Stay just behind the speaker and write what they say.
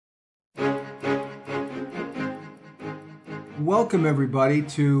Welcome, everybody,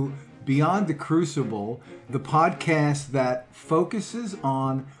 to Beyond the Crucible, the podcast that focuses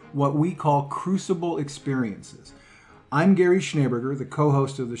on what we call crucible experiences. I'm Gary Schneeberger, the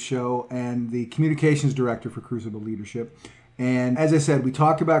co-host of the show and the communications director for Crucible Leadership. And as I said, we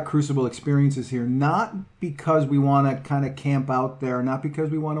talk about crucible experiences here, not because we want to kind of camp out there, not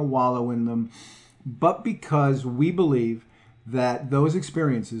because we want to wallow in them, but because we believe that those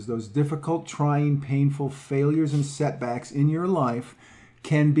experiences, those difficult, trying, painful failures and setbacks in your life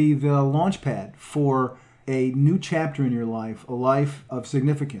can be the launch pad for a new chapter in your life, a life of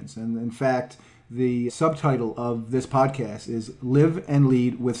significance. And in fact, the subtitle of this podcast is Live and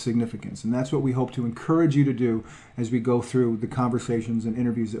Lead with Significance. And that's what we hope to encourage you to do as we go through the conversations and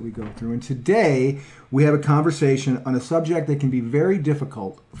interviews that we go through. And today, we have a conversation on a subject that can be very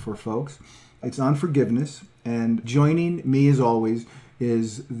difficult for folks. It's on forgiveness. And joining me, as always,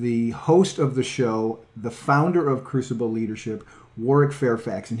 is the host of the show, the founder of Crucible Leadership, Warwick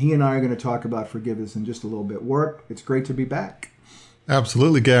Fairfax. And he and I are going to talk about forgiveness in just a little bit. Warwick, it's great to be back.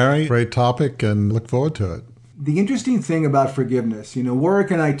 Absolutely, Gary. Great topic and look forward to it. The interesting thing about forgiveness,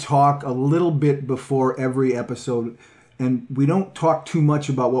 Warwick and I talk a little bit before every episode, and we don't talk too much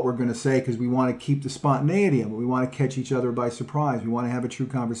about what we're going to say because we want to keep the spontaneity of it. We want to catch each other by surprise. We want to have a true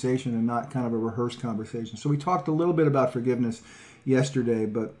conversation and not kind of a rehearsed conversation. So we talked a little bit about forgiveness yesterday,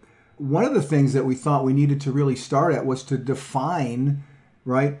 but one of the things that we thought we needed to really start at was to define,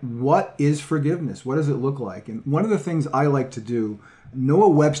 right, what is forgiveness? What does it look like? And one of the things I like to do, Noah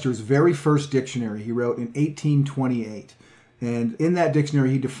Webster's very first dictionary he wrote in 1828. And in that dictionary,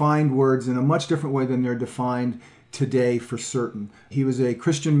 he defined words in a much different way than they're defined today for certain. He was a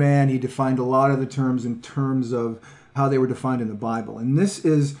Christian man. He defined a lot of the terms in terms of how they were defined in the Bible. And this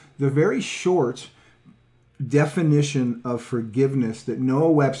is the very short definition of forgiveness that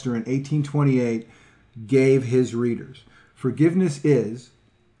Noah Webster in 1828 gave his readers. Forgiveness is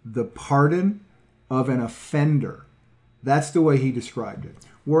the pardon of an offender. That's the way he described it.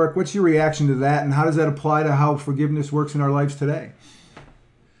 Warwick, what's your reaction to that, and how does that apply to how forgiveness works in our lives today?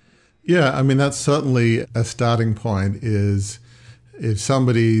 Yeah, I mean, that's certainly a starting point is if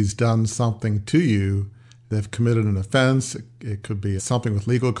somebody's done something to you, they've committed an offense, it could be something with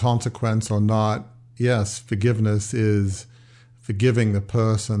legal consequence or not. Yes, forgiveness is forgiving the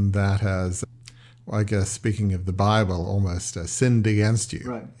person that has, I guess, speaking of the Bible, almost sinned against you.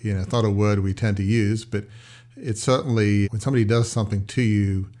 Right. It's not a word we tend to use, but it's certainly when somebody does something to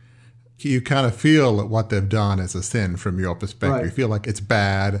you, you kind of feel that what they've done is a sin from your perspective. Right. You feel like it's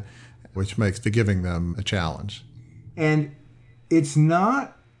bad, which makes forgiving them a challenge. And it's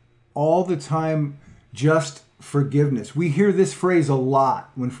not all the time just forgiveness. We hear this phrase a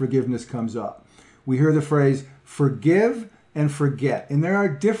lot when forgiveness comes up. We hear the phrase forgive and forget. And there are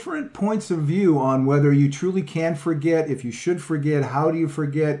different points of view on whether you truly can forget, if you should forget, how do you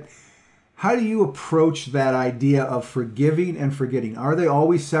forget? How do you approach that idea of forgiving and forgetting? Are they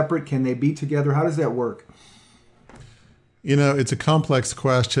always separate? Can they be together? How does that work? It's a complex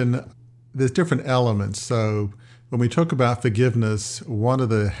question. There's different elements. So when we talk about forgiveness, one of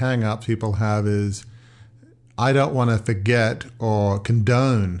the hang-ups people have is, I don't want to forget or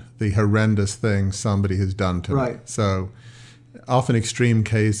condone the horrendous thing somebody has done to me. So often extreme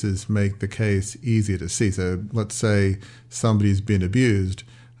cases make the case easier to see. So let's say somebody's been abused.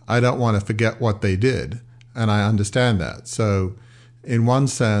 I don't want to forget what they did, and I understand that. So in one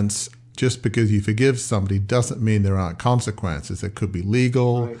sense, just because you forgive somebody doesn't mean there aren't consequences. It could be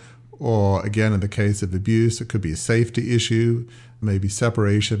legal, right. Or again, in the case of abuse, it could be a safety issue, maybe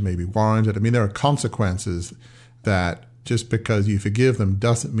separation, maybe warranted. I mean, there are consequences that just because you forgive them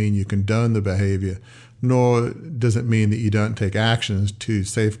doesn't mean you condone the behavior, nor does it mean that you don't take actions to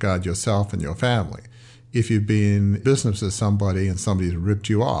safeguard yourself and your family. If you've been in business with somebody and somebody's ripped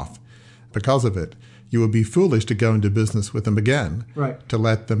you off because of it, you would be foolish to go into business with them again, right, to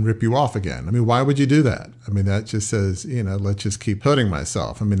let them rip you off again. I mean, why would you do that? I mean, that just says, let's just keep hurting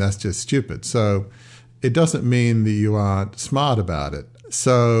myself. I mean, that's just stupid. So it doesn't mean that you aren't smart about it.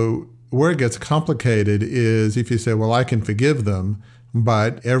 So where it gets complicated is if you say, well, I can forgive them,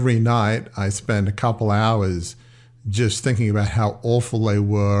 but every night I spend a couple hours just thinking about how awful they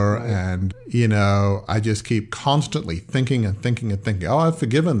were. Right. And, I just keep constantly thinking and thinking and thinking, oh, I've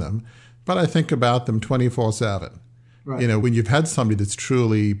forgiven them. But I think about them 24/7. Right. When you've had somebody that's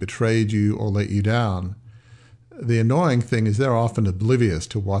truly betrayed you or let you down, the annoying thing is they're often oblivious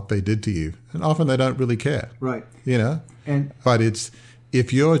to what they did to you. And often they don't really care. Right. But it's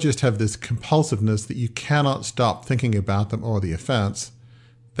if you just have this compulsiveness that you cannot stop thinking about them or the offense,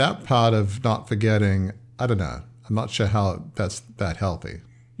 that part of not forgetting, I don't know. I'm not sure how that's that healthy.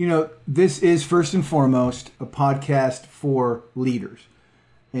 This is first and foremost a podcast for leaders.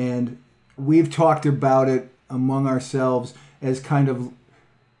 And we've talked about it among ourselves as kind of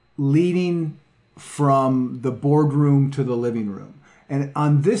leading from the boardroom to the living room. And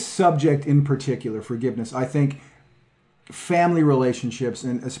on this subject in particular, forgiveness, I think family relationships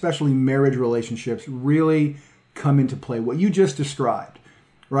and especially marriage relationships really come into play. What you just described,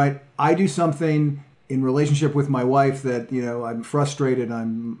 right? I do something in relationship with my wife that, I'm frustrated,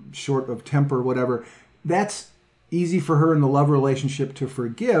 I'm short of temper, whatever. That's easy for her in the love relationship to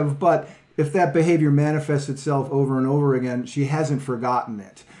forgive, but if that behavior manifests itself over and over again, she hasn't forgotten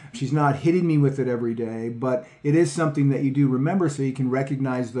it. She's not hitting me with it every day, but it is something that you do remember so you can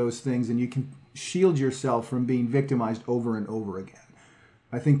recognize those things and you can shield yourself from being victimized over and over again.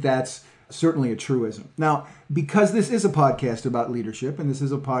 I think that's certainly a truism. Now, because this is a podcast about leadership, and this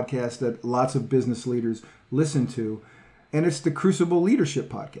is a podcast that lots of business leaders listen to, and it's the Crucible Leadership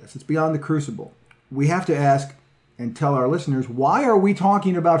Podcast. It's Beyond the Crucible. We have to ask and tell our listeners, why are we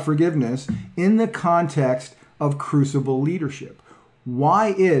talking about forgiveness in the context of Crucible Leadership?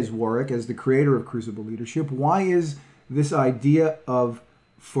 Why is, Warwick, as the creator of Crucible Leadership, why is this idea of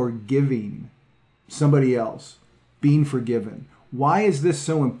forgiving somebody else, being forgiven, why is this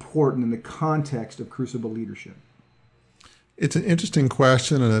so important in the context of Crucible Leadership? It's an interesting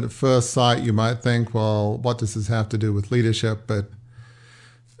question, and at first sight you might think, well, what does this have to do with leadership? But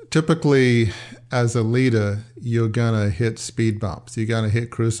typically, as a leader, you're going to hit speed bumps. You're going to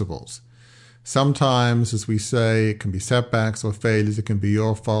hit crucibles. Sometimes, as we say, it can be setbacks or failures. It can be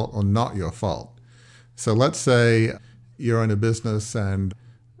your fault or not your fault. So let's say you're in a business and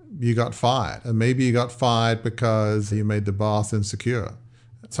you got fired. And maybe you got fired because you made the boss insecure.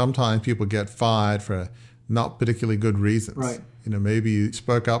 Sometimes people get fired for not particularly good reasons. Right. Maybe you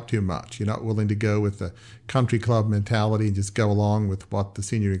spoke up too much. You're not willing to go with the country club mentality and just go along with what the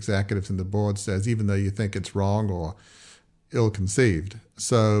senior executives and the board says, even though you think it's wrong or ill-conceived.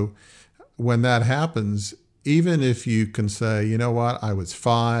 So when that happens, even if you can say, you know what, I was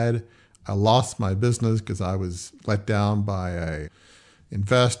fired, I lost my business because I was let down by a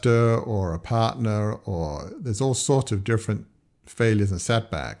investor or a partner, or there's all sorts of different failures and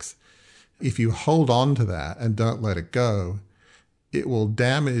setbacks. If you hold on to that and don't let it go, it will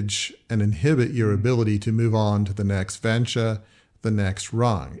damage and inhibit your ability to move on to the next venture, the next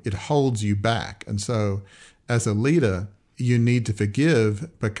rung. It holds you back. And so as a leader, you need to forgive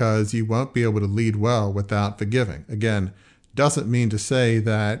because you won't be able to lead well without forgiving. Again, doesn't mean to say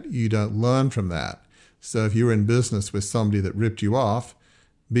that you don't learn from that. So if you're in business with somebody that ripped you off,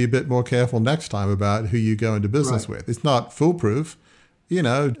 be a bit more careful next time about who you go into business with. It's not foolproof.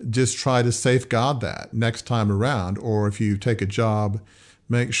 Just try to safeguard that next time around. Or if you take a job,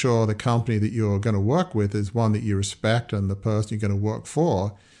 make sure the company that you're going to work with is one that you respect, and the person you're going to work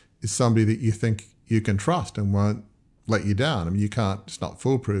for is somebody that you think you can trust and won't let you down. I mean, you can't, it's not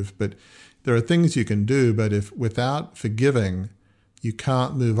foolproof, but there are things you can do. But if without forgiving, you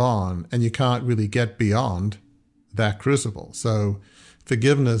can't move on and you can't really get beyond that crucible. So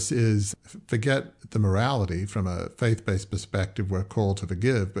forgiveness is, forget the morality from a faith-based perspective, we're called to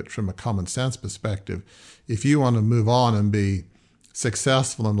forgive, but from a common sense perspective, if you want to move on and be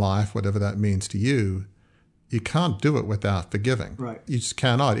successful in life, whatever that means to you, you can't do it without forgiving. Right. You just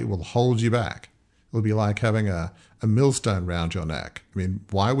cannot. It will hold you back. It will be like having a millstone around your neck. I mean,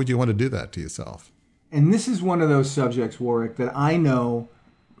 why would you want to do that to yourself? And this is one of those subjects, Warwick, that I know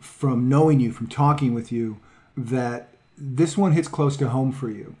from knowing you, from talking with you, that this one hits close to home for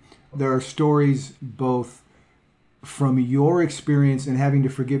you. There are stories both from your experience and having to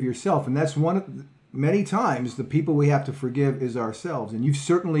forgive yourself. And that's one of many times the people we have to forgive is ourselves. And you've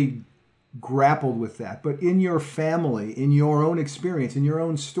certainly grappled with that. But in your family, in your own experience, in your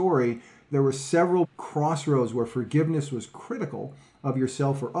own story, there were several crossroads where forgiveness was critical of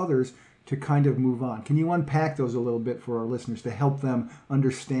yourself or others to kind of move on. Can you unpack those a little bit for our listeners to help them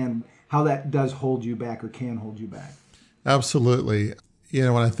understand how that does hold you back or can hold you back? Absolutely.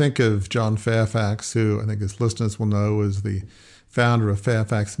 When I think of John Fairfax, who I think his listeners will know was the founder of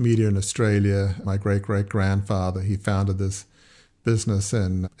Fairfax Media in Australia, my great-great-grandfather, he founded this business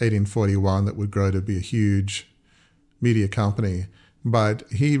in 1841 that would grow to be a huge media company. But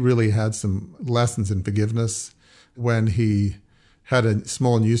he really had some lessons in forgiveness when he had a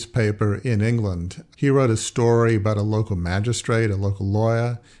small newspaper in England. He wrote a story about a local magistrate, a local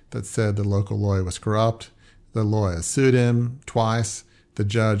lawyer, that said the local lawyer was corrupt. The lawyer sued him twice. The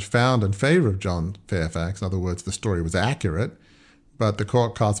judge found in favor of John Fairfax. In other words, the story was accurate, but the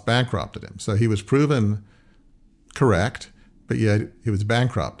court costs bankrupted him. So he was proven correct, but yet he was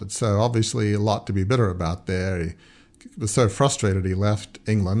bankrupted. So obviously a lot to be bitter about there. He was so frustrated he left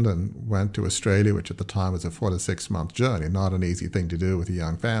England and went to Australia, which at the time was a 4 to 6 month journey, not an easy thing to do with a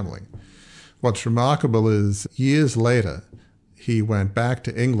young family. What's remarkable is years later, he went back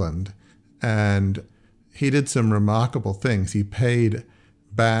to England and he did some remarkable things. He paid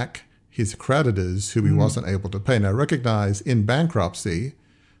back his creditors who he wasn't able to pay. Now, recognize in bankruptcy,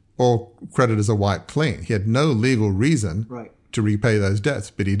 all creditors are wiped clean. He had no legal reason to repay those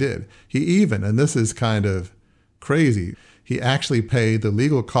debts, but he did. He even, and this is kind of crazy, he actually paid the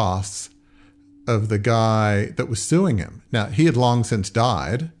legal costs of the guy that was suing him. Now, he had long since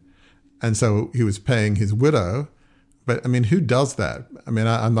died, and so he was paying his widow. But, I mean, who does that? I mean,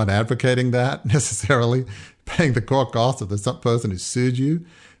 I'm not advocating that necessarily, paying the court costs of the person who sued you,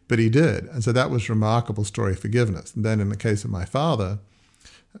 but he did. And so that was a remarkable story of forgiveness. And then in the case of my father,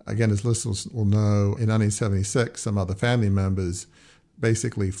 again, as listeners will know, in 1976, some other family members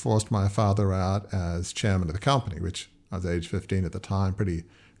basically forced my father out as chairman of the company, which I was age 15 at the time, pretty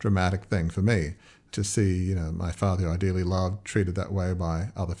dramatic thing for me to see, my father, who I dearly loved, treated that way by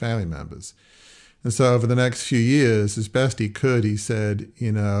other family members. And so over the next few years, as best he could, he said,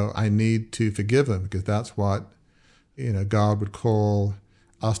 I need to forgive him because that's what, God would call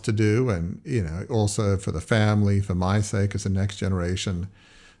us to do. And, also for the family, for my sake, as the next generation,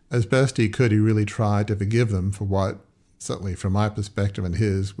 as best he could, he really tried to forgive them for what, certainly from my perspective and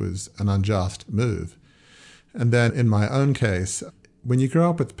his, was an unjust move. And then in my own case, when you grow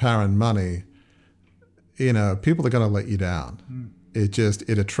up with power and money, people are going to let you down. It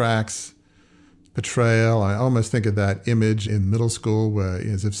attracts betrayal. I almost think of that image in middle school where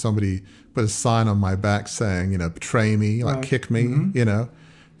as if somebody put a sign on my back saying, betray me, like kick me,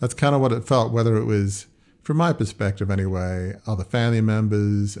 That's kind of what it felt, whether it was, from my perspective anyway, other family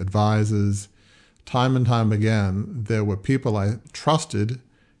members, advisors. Time and time again, there were people I trusted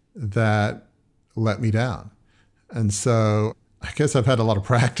that let me down. And so I guess I've had a lot of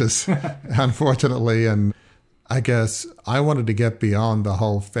practice, unfortunately, and I guess I wanted to get beyond the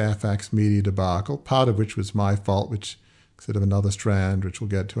whole Fairfax media debacle, part of which was my fault, which sort of another strand, which we'll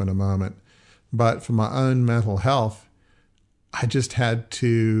get to in a moment. But for my own mental health, I just had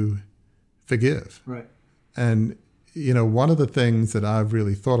to forgive. Right. And, one of the things that I've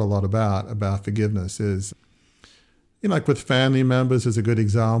really thought a lot about forgiveness is, like with family members is a good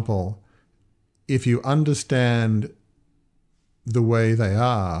example. If you understand the way they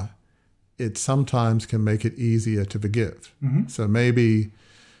are, it sometimes can make it easier to forgive. So maybe,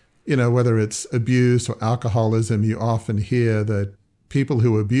 whether it's abuse or alcoholism, you often hear that people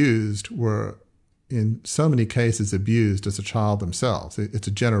who abused were, in so many cases, abused as a child themselves. It's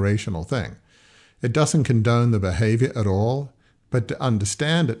a generational thing. It doesn't condone the behavior at all, but to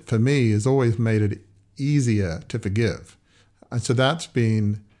understand it, for me, has always made it easier to forgive. And so that's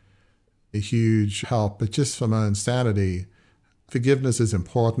been a huge help. But just for my own sanity, forgiveness is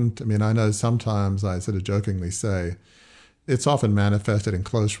important. I mean, I know sometimes I sort of jokingly say it's often manifested in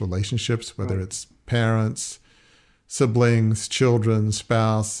close relationships, whether it's parents, siblings, children,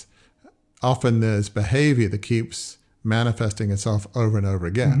 spouse. Often there's behavior that keeps manifesting itself over and over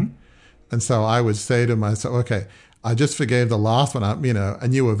again. And so I would say to myself, okay, I just forgave the last one, a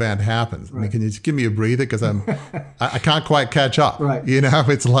new event happens. I mean, can you just give me a breather? Because I can't quite catch up. Right.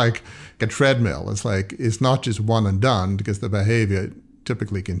 It's like a treadmill. It's like, it's not just one and done because the behavior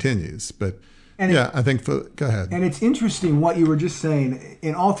typically continues. But I think go ahead. And it's interesting what you were just saying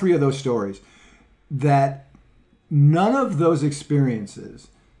in all three of those stories, that none of those experiences,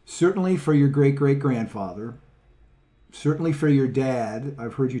 certainly for your great-great-grandfather, certainly for your dad,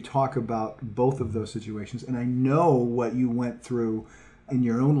 I've heard you talk about both of those situations, and I know what you went through in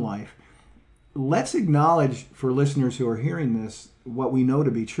your own life. Let's acknowledge, for listeners who are hearing this, what we know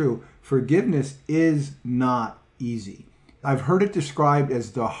to be true. Forgiveness is not easy. I've heard it described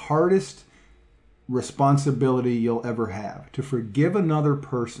as the hardest responsibility you'll ever have. To forgive another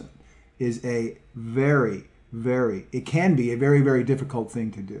person is a it can be a very, very difficult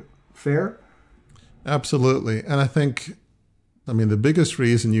thing to do. Fair? Absolutely. And I think, the biggest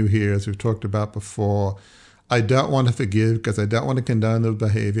reason you hear, as we've talked about before, I don't want to forgive because I don't want to condone the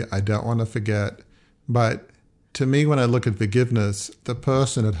behavior. I don't want to forget. But to me, when I look at forgiveness, the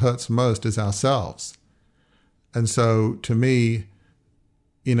person it hurts most is ourselves. And so to me,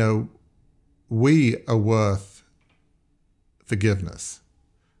 we are worth forgiveness.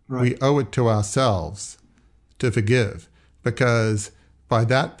 Right. We owe it to ourselves to forgive, because by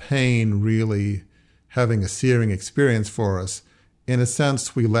that pain really having a searing experience for us, in a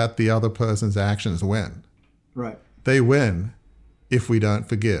sense, we let the other person's actions win. Right. They win if we don't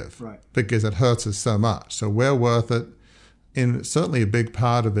forgive, right, because it hurts us so much. So we're worth it. And certainly a big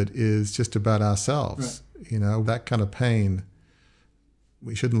part of it is just about ourselves. that kind of pain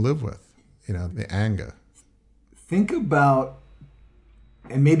we shouldn't live with, the anger. Think about,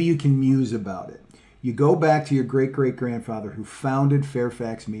 and maybe you can muse about it. You go back to your great-great-grandfather who founded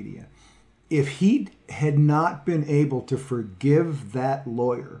Fairfax Media. If he had not been able to forgive that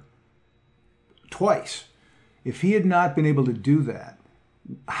lawyer twice, if he had not been able to do that,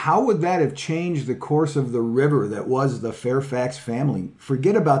 how would that have changed the course of the river that was the Fairfax family?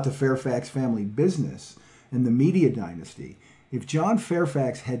 Forget about the Fairfax family business and the media dynasty. If John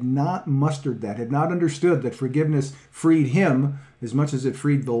Fairfax had not mustered that, had not understood that forgiveness freed him as much as it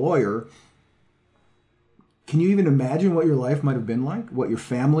freed the lawyer, can you even imagine what your life might have been like? What your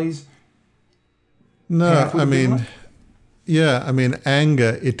family's path would have been like?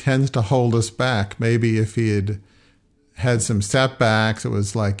 Anger, it tends to hold us back. Maybe if he had some setbacks, it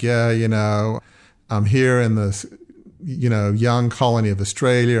was like, I'm here in this, young colony of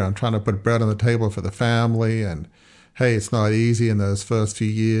Australia. I'm trying to put bread on the table for the family. And hey, it's not easy in those first few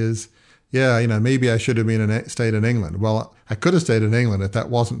years. Maybe I should have stayed in England. Well, I could have stayed in England if that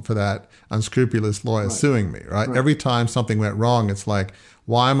wasn't for that unscrupulous lawyer suing me, right? Every time something went wrong, it's like,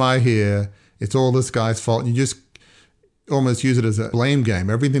 why am I here? It's all this guy's fault. And you just almost use it as a blame game.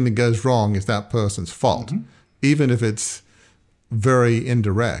 Everything that goes wrong is that person's fault, even if it's very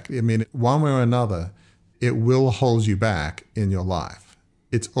indirect. One way or another, it will hold you back in your life.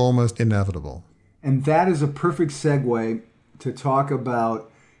 It's almost inevitable. And that is a perfect segue to talk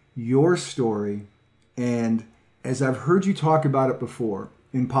about your story. And as I've heard you talk about it before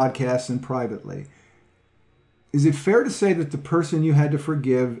in podcasts and privately, is it fair to say that the person you had to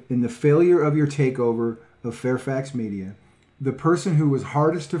forgive in the failure of your takeover of Fairfax Media, the person who was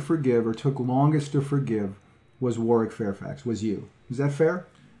hardest to forgive or took longest to forgive was Warwick Fairfax, was you? Is that fair?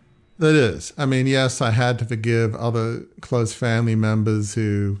 That is. Yes, I had to forgive other close family members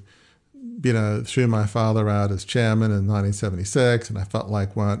who, threw my father out as chairman in 1976, and I felt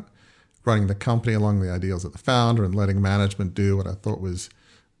like weren't running the company along the ideals of the founder and letting management do what I thought was,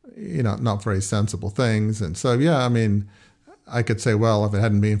 not very sensible things. And so, I could say, well, if it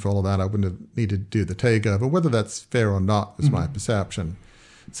hadn't been for all of that, I wouldn't have needed to do the takeover. Whether that's fair or not was my perception.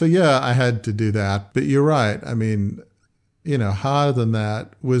 So, I had to do that. But you're right. Harder than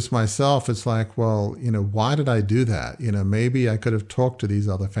that was myself. It's like, well, why did I do that? Maybe I could have talked to these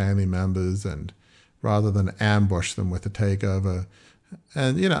other family members and rather than ambush them with the takeover.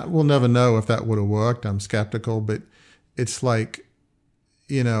 And, we'll never know if that would have worked. I'm skeptical, but it's like,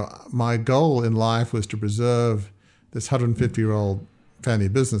 my goal in life was to preserve this 150-year-old family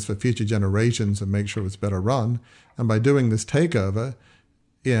business for future generations and make sure it's better run. And by doing this takeover,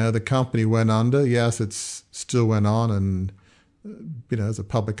 the company went under. Yes, it's still went on and, as a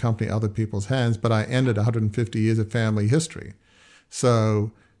public company, other people's hands, but I ended 150 years of family history.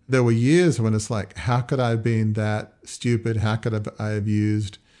 So there were years when it's like, how could I have been that stupid? How could I have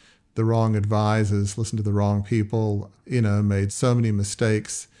used the wrong advisors, listened to the wrong people, made so many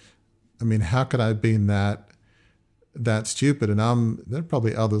mistakes? How could I have been that stupid? And there are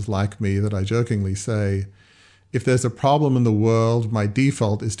probably others like me that I jokingly say, if there's a problem in the world, my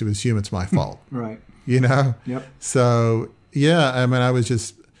default is to assume it's my fault. Right. Yep. So, I was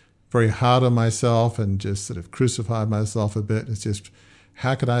just very hard on myself and just sort of crucified myself a bit. It's just,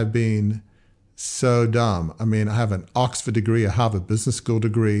 how could I have been so dumb? I have an Oxford degree, a Harvard Business School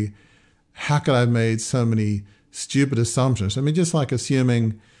degree. How could I have made so many stupid assumptions? Just like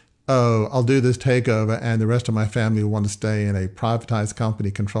assuming, I'll do this takeover and the rest of my family will want to stay in a privatized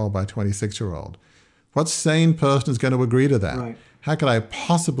company controlled by a 26-year-old. What sane person is going to agree to that? Right. How could I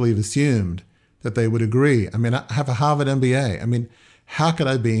possibly have assumed that they would agree? I have a Harvard MBA. How could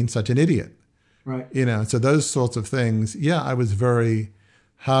I have been such an idiot? Right. So those sorts of things, I was very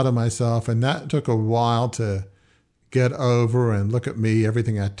hard on myself, and that took a while to get over. And look at me,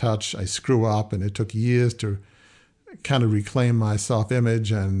 everything I touch, I screw up, and it took years to kind of reclaim my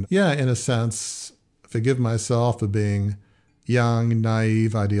self-image and, in a sense, forgive myself for being young,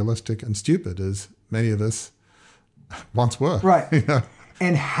 naive, idealistic, and stupid, as many of us once were. Right.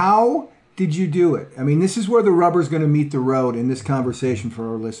 And how did you do it? This is where the rubber's going to meet the road in this conversation for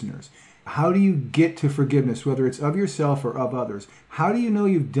our listeners. How do you get to forgiveness, whether it's of yourself or of others? How do you know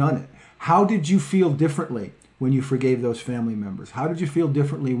you've done it? How did you feel differently when you forgave those family members? How did you feel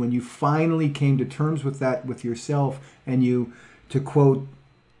differently when you finally came to terms with that with yourself and you, to quote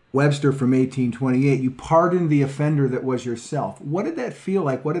Webster from 1828, you pardoned the offender that was yourself? What did that feel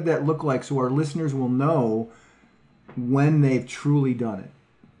like? What did that look like so our listeners will know when they've truly done it?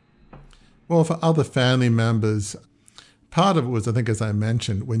 Well, for other family members, part of it was, I think, as I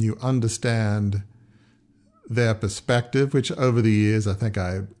mentioned, when you understand their perspective, which over the years I think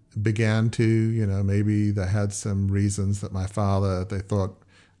I began to, maybe they had some reasons that my father, they thought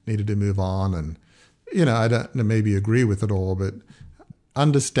needed to move on. And, I don't maybe agree with it all, but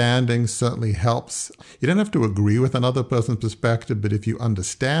understanding certainly helps. You don't have to agree with another person's perspective, but if you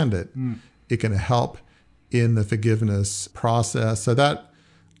understand it, it can help in the forgiveness process. So that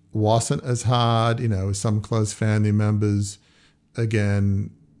wasn't as hard, with some close family members,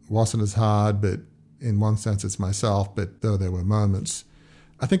 again, wasn't as hard, but in one sense it's myself, but though there were moments.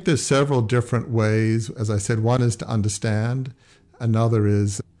 I think there's several different ways. As I said, one is to understand. Another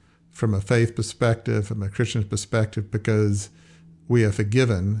is from a faith perspective, from a Christian perspective, because we are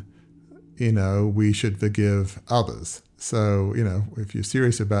forgiven, we should forgive others. So, if you're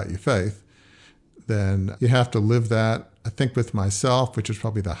serious about your faith, then you have to live that. I think with myself, which is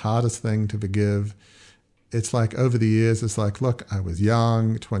probably the hardest thing to forgive, it's like over the years, it's like, look, I was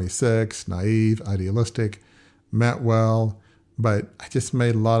young, 26, naive, idealistic, meant well, but I just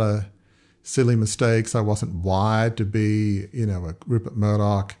made a lot of silly mistakes. I wasn't wired to be, a Rupert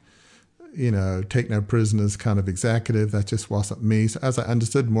Murdoch, take no prisoners kind of executive. That just wasn't me. So as I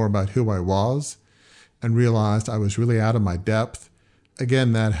understood more about who I was and realized I was really out of my depth,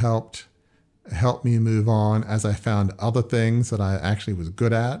 again, that helped me move on. As I found other things that I actually was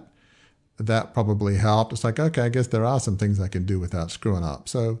good at, that probably helped. It's like, okay, I guess there are some things I can do without screwing up.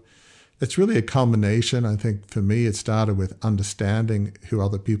 So it's really a combination. I think for me, it started with understanding who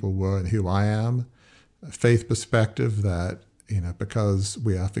other people were and who I am, a faith perspective that, because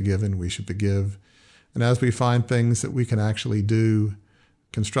we are forgiven, we should forgive. And as we find things that we can actually do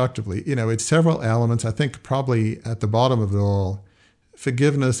constructively, it's several elements. I think probably at the bottom of it all,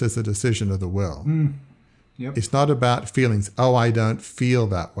 forgiveness is a decision of the will. Yep. It's not about feelings. Oh, I don't feel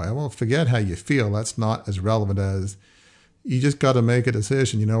that way. Well, forget how you feel. That's not as relevant as you just got to make a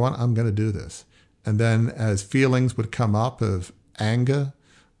decision. You know what? I'm going to do this. And then as feelings would come up of anger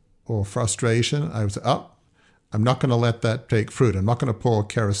or frustration, I would say, I'm not going to let that take fruit. I'm not going to pour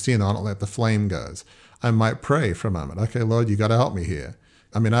kerosene on it and let the flame goes. I might pray for a moment. Okay, Lord, you got to help me here.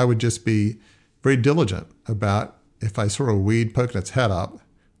 I would just be very diligent about if I saw a weed poking its head up,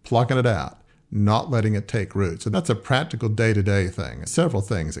 plucking it out, not letting it take root. So that's a practical day-to-day thing. Several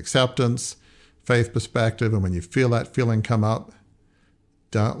things: acceptance, faith perspective, and when you feel that feeling come up,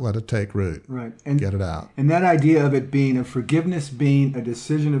 don't let it take root. Right. And get it out. And that idea of it being forgiveness being a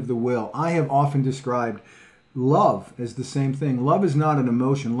decision of the will, I have often described love as the same thing. Love is not an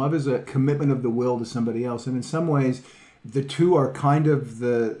emotion. Love is a commitment of the will to somebody else. And in some ways, the two are kind of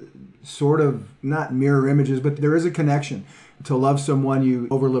the sort of, not mirror images, but there is a connection. To love someone, you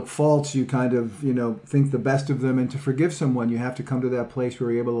overlook faults, you kind of, think the best of them. And to forgive someone, you have to come to that place where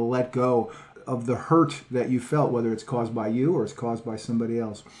you're able to let go of the hurt that you felt, whether it's caused by you or it's caused by somebody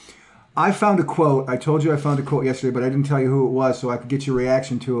else. I found a quote. I told you I found a quote yesterday, but I didn't tell you who it was so I could get your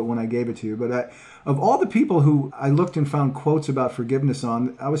reaction to it when I gave it to you. But of all the people who I looked and found quotes about forgiveness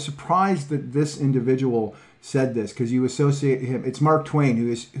on, I was surprised that this individual said this, because you associate him. It's Mark Twain,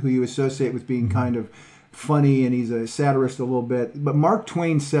 who you associate with being kind of funny, and he's a satirist a little bit. But Mark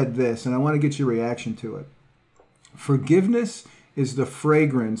Twain said this, and I want to get your reaction to it. Forgiveness is the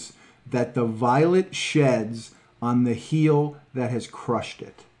fragrance that the violet sheds on the heel that has crushed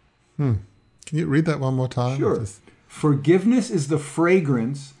it. Can you read that one more time? Sure. Forgiveness is the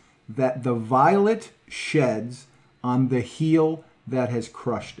fragrance that the violet sheds on the heel that has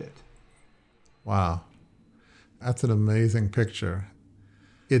crushed it. Wow. That's an amazing picture.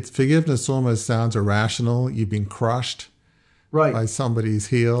 Forgiveness almost sounds irrational. You've been crushed by somebody's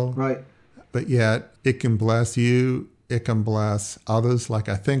heel. Right. But yet it can bless you. It can bless others. Like,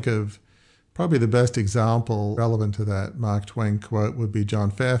 I think of probably the best example relevant to that Mark Twain quote would be John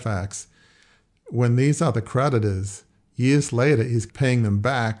Fairfax. When these other creditors, years later, he's paying them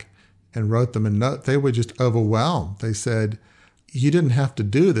back and wrote them a note. They were just overwhelmed. They said, you didn't have to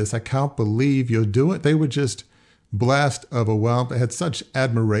do this. I can't believe you're doing it. They were just blessed, overwhelmed. They had such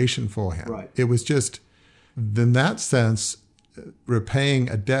admiration for him. Right. It was just, in that sense, repaying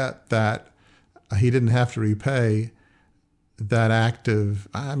a debt that he didn't have to repay. That act of,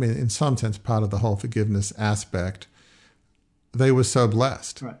 in some sense, part of the whole forgiveness aspect, they were so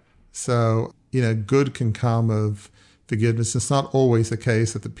blessed. Right. So, good can come of forgiveness. It's not always the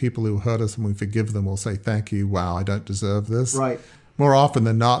case that the people who hurt us, when we forgive them, will say, thank you, wow, I don't deserve this. Right. More often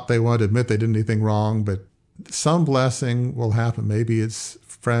than not, they won't admit they did anything wrong, but some blessing will happen. Maybe it's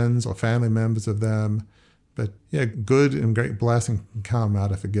friends or family members of them. But yeah, good and great blessing can come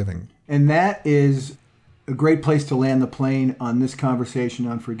out of forgiving. And that is a great place to land the plane on this conversation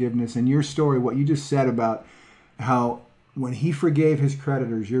on forgiveness. And your story, what you just said about how when he forgave his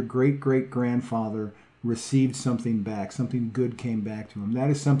creditors, your great-great-grandfather received something back, something good came back to him. That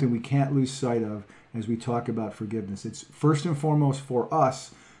is something we can't lose sight of as we talk about forgiveness. It's first and foremost for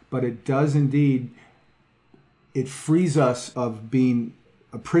us, but it does indeed, it frees us of being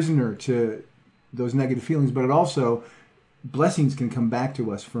a prisoner to those negative feelings, but it also, blessings can come back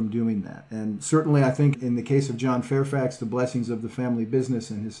to us from doing that. And certainly I think in the case of John Fairfax, the blessings of the family business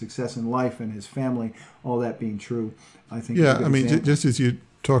and his success in life and his family, all that being true, I think. Yeah, I mean, just as you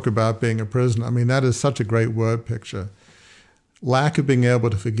talk about being a prisoner, I mean, that is such a great word picture. Lack of being able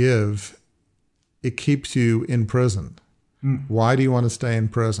to forgive, it keeps you in prison. Why do you want to stay in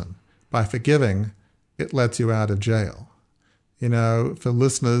prison? By forgiving, it lets you out of jail. You know, for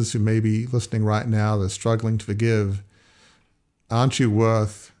listeners who may be listening right now, they're struggling to forgive, aren't you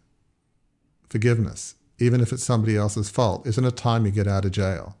worth forgiveness, even if it's somebody else's fault? Isn't it time you get out of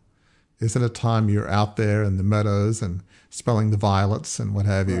jail? Isn't it time you're out there in the meadows and smelling the violets and what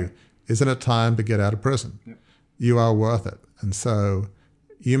have you? Isn't it time to get out of prison? Yep. You are worth it. And so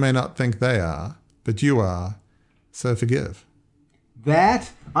you may not think they are, but you are, so forgive.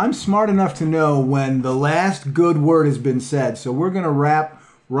 That, I'm smart enough to know when the last good word has been said. So we're going to wrap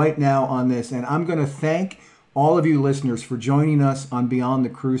right now on this, and I'm going to thank all of you listeners for joining us on Beyond the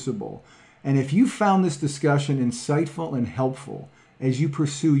Crucible. And if you found this discussion insightful and helpful as you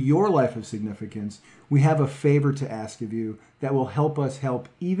pursue your life of significance, we have a favor to ask of you that will help us help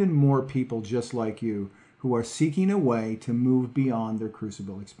even more people just like you who are seeking a way to move beyond their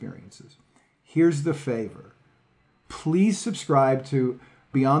crucible experiences. Here's the favor. Please subscribe to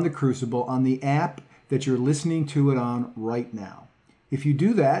Beyond the Crucible on the app that you're listening to it on right now. If you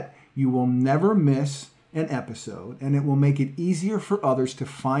do that, you will never miss an episode, and it will make it easier for others to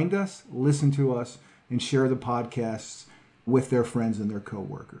find us, listen to us, and share the podcasts with their friends and their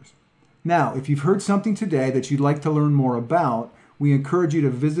coworkers. Now, if you've heard something today that you'd like to learn more about, we encourage you to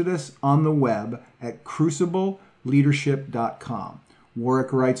visit us on the web at crucibleleadership.com.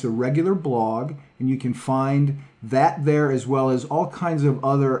 Warwick writes a regular blog, and you can find that there as well as all kinds of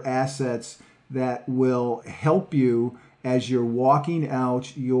other assets that will help you as you're walking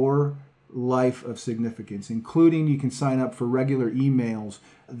out your life of significance, including you can sign up for regular emails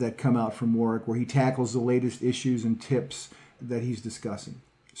that come out from Warwick where he tackles the latest issues and tips that he's discussing.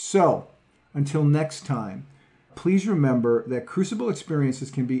 So, until next time, please remember that crucible experiences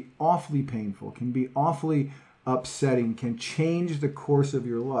can be awfully painful, can be awfully upsetting, can change the course of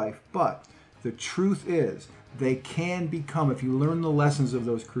your life, but the truth is they can become, if you learn the lessons of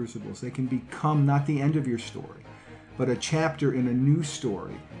those crucibles, they can become not the end of your story, but a chapter in a new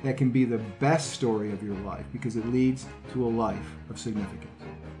story that can be the best story of your life because it leads to a life of significance.